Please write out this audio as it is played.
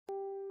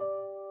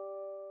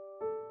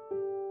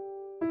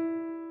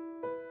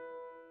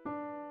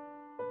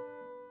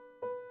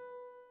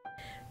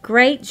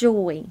great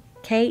joy,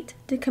 Kate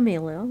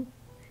DiCamillo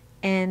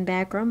and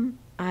Bagram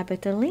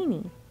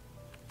Ibatoulline.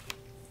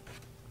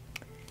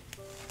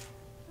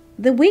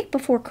 The week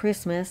before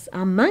Christmas,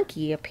 a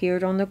monkey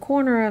appeared on the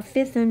corner of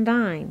 5th and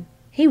Vine.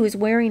 He was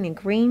wearing a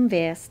green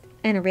vest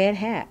and a red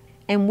hat,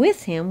 and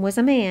with him was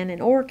a man,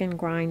 an organ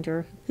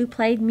grinder, who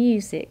played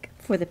music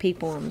for the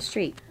people on the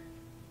street.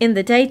 In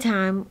the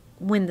daytime,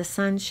 when the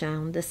sun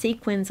shone, the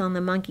sequins on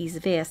the monkey's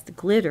vest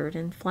glittered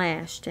and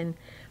flashed, and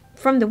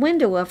from the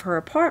window of her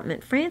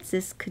apartment,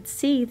 Frances could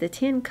see the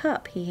tin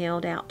cup he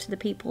held out to the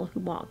people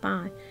who walked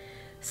by.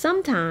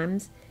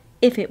 Sometimes,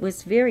 if it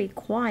was very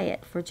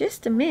quiet for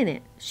just a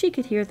minute, she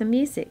could hear the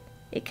music.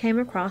 It came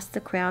across the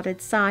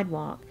crowded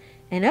sidewalk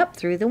and up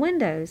through the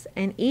windows,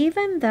 and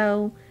even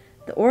though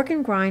the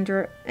organ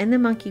grinder and the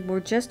monkey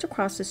were just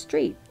across the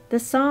street, the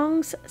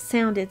songs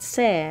sounded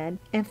sad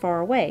and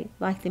far away,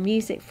 like the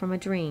music from a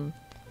dream.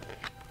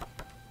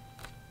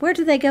 "Where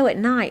do they go at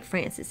night?"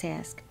 Frances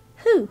asked.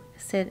 "Who?"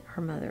 said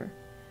her mother.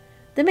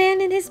 "The man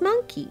and his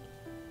monkey."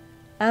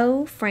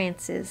 "Oh,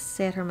 Frances,"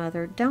 said her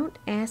mother, "don't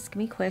ask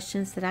me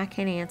questions that I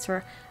can't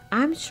answer.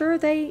 I'm sure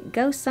they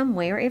go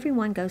somewhere.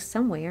 Everyone goes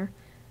somewhere."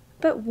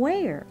 "But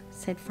where?"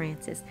 said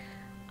Frances.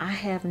 "I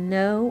have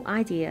no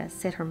idea,"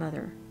 said her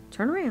mother.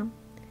 "Turn around."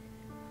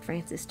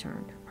 Frances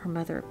turned. Her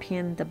mother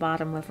pinned the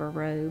bottom of her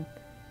robe.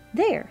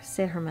 "There,"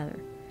 said her mother.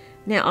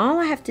 "Now all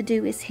I have to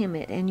do is hem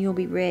it, and you'll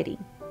be ready.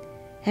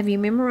 Have you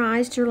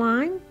memorized your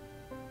line?"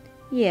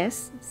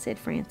 "Yes," said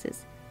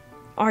Frances.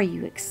 "Are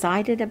you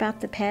excited about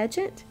the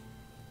pageant?"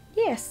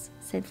 "Yes,"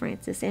 said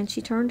Frances, and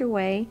she turned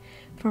away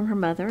from her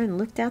mother and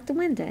looked out the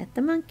window at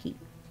the monkey.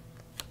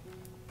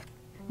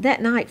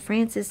 That night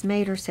Frances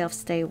made herself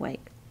stay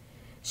awake.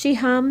 She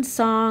hummed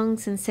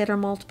songs and set her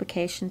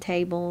multiplication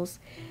tables.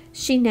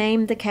 She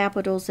named the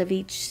capitals of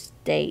each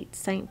state,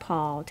 St.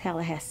 Paul,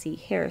 Tallahassee,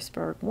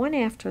 Harrisburg, one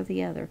after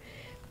the other.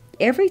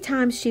 Every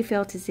time she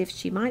felt as if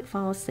she might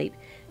fall asleep,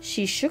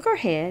 she shook her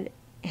head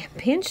and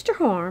pinched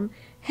her arm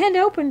and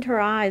opened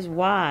her eyes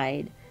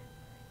wide.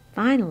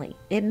 Finally,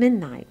 at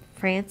midnight,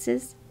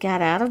 Frances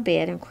got out of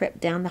bed and crept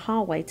down the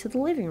hallway to the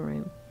living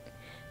room.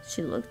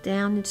 She looked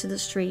down into the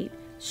street.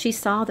 She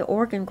saw the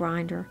organ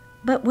grinder,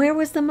 but where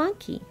was the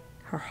monkey?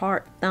 Her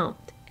heart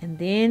thumped, and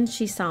then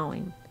she saw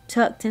him,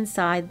 tucked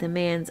inside the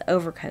man's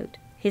overcoat,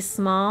 his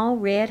small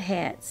red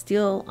hat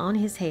still on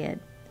his head.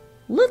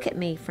 "Look at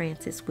me,"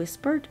 Frances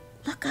whispered.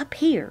 "Look up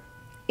here."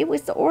 It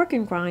was the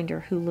organ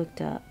grinder who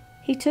looked up.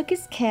 He took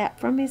his cap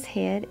from his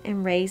head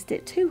and raised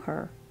it to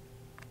her.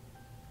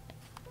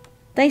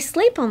 "They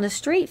sleep on the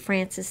street,"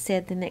 Frances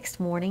said the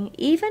next morning,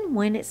 "even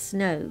when it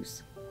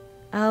snows."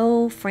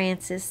 "Oh,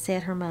 Frances,"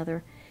 said her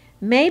mother,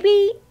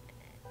 "maybe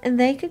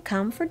they could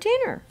come for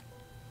dinner."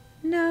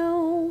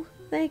 "No,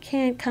 they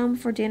can't come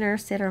for dinner,"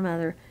 said her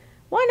mother.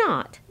 "Why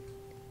not?"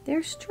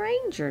 "They're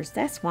strangers,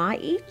 that's why.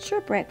 Eat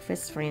your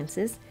breakfast,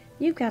 Frances.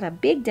 You've got a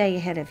big day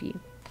ahead of you."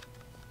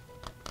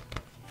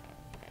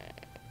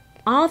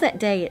 All that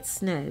day it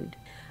snowed,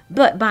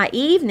 but by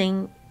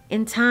evening,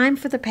 in time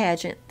for the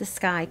pageant, the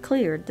sky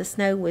cleared. The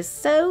snow was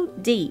so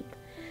deep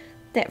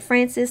that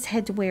Frances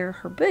had to wear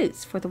her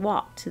boots for the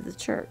walk to the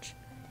church.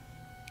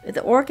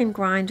 The organ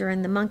grinder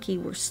and the monkey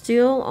were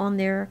still on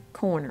their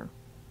corner.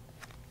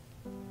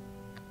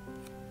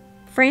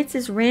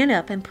 Frances ran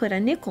up and put a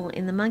nickel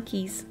in the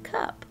monkey's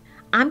cup.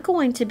 "I'm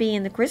going to be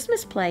in the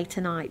Christmas play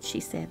tonight," she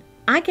said.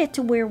 "I get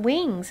to wear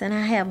wings, and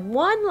I have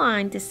one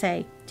line to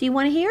say. Do you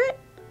want to hear it?"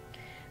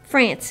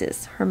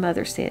 "Frances," her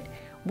mother said,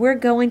 "we're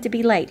going to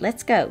be late.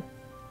 Let's go."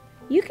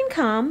 "You can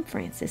come,"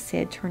 Frances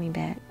said, turning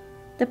back.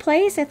 "The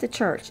play is at the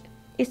church.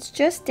 It's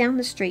just down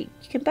the street.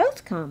 You can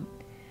both come."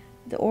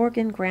 The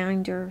organ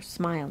grinder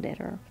smiled at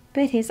her,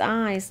 but his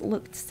eyes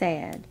looked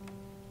sad.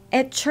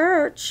 At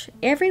church,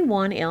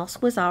 everyone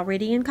else was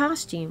already in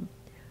costume.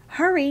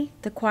 "Hurry,"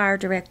 the choir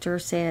director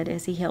said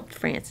as he helped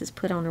Frances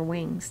put on her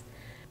wings.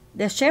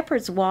 The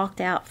shepherds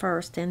walked out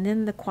first, and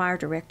then the choir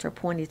director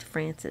pointed to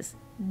Frances.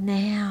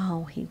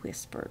 "Now," he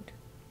whispered.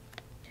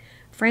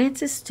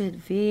 Frances stood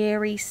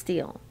very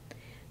still.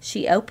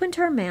 She opened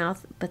her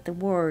mouth, but the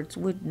words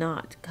would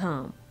not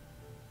come.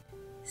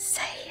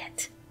 "Say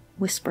it,"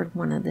 whispered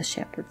one of the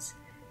shepherds.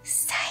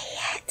 "Say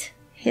it,"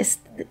 hissed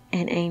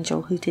an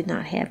angel who did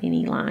not have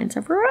any lines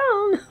of her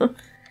own.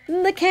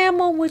 The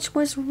camel, which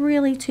was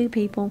really two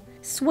people,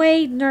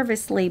 swayed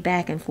nervously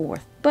back and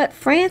forth, but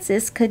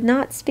Frances could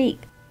not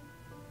speak.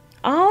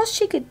 All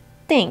she could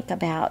think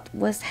about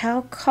was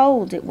how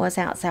cold it was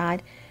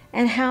outside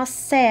and how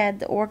sad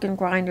the organ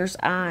grinder's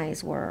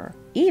eyes were,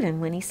 even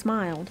when he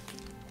smiled.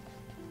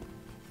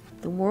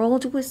 The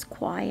world was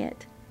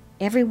quiet.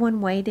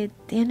 Everyone waited.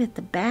 Then at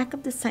the back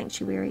of the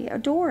sanctuary, a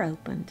door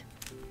opened.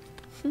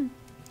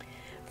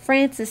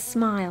 Frances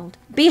smiled.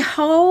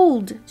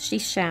 "Behold," she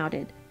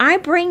shouted, "I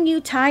bring you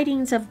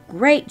tidings of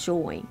great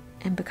joy."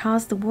 And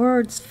because the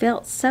words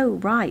felt so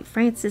right,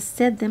 Frances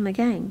said them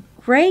again.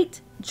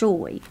 Great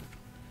joy.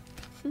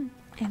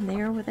 And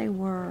there they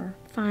were,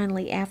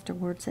 finally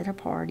afterwards at a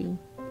party.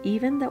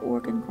 Even the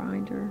organ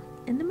grinder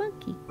and the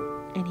monkey.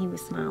 And he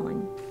was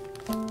smiling.